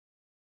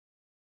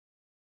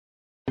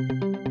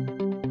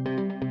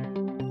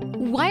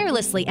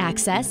Wirelessly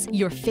access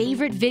your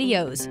favorite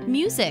videos,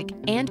 music,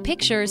 and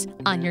pictures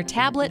on your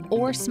tablet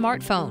or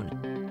smartphone.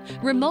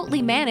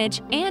 Remotely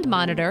manage and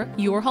monitor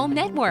your home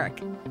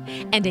network.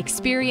 And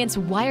experience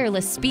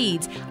wireless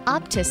speeds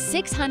up to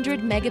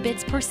 600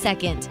 megabits per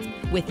second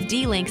with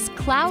D-Link's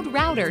Cloud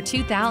Router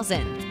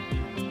 2000.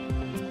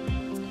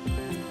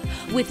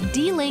 With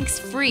D-Link's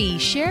free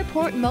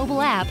SharePort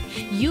mobile app,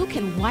 you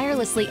can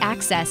wirelessly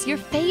access your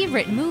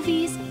favorite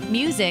movies,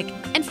 music,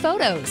 and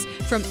photos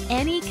from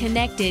any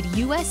connected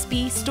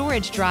USB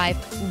storage drive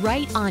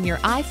right on your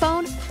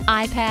iPhone,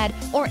 iPad,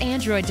 or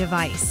Android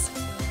device.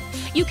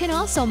 You can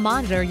also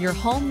monitor your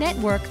home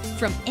network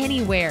from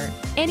anywhere,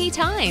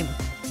 anytime.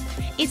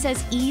 It's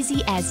as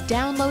easy as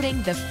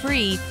downloading the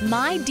free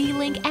My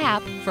D-Link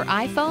app for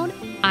iPhone,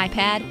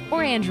 iPad,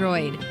 or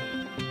Android.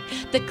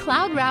 The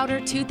Cloud Router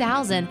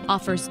 2000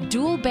 offers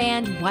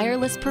dual-band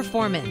wireless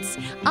performance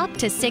up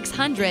to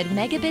 600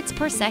 megabits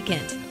per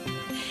second.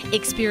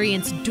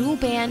 Experience dual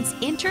band's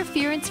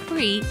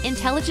interference-free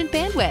intelligent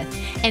bandwidth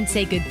and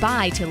say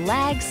goodbye to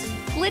lags,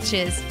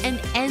 glitches,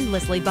 and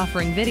endlessly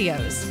buffering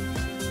videos.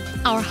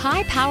 Our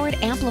high-powered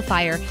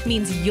amplifier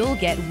means you'll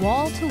get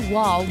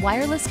wall-to-wall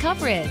wireless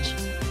coverage.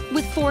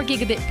 With 4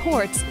 gigabit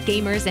ports,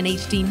 gamers and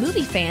HD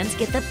movie fans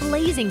get the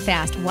blazing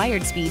fast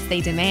wired speeds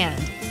they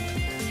demand.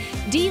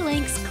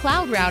 D-Link's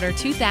Cloud Router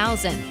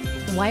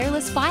 2000,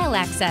 wireless file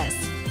access,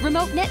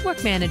 remote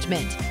network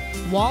management,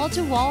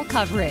 wall-to-wall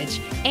coverage,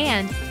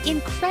 and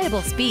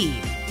incredible speed.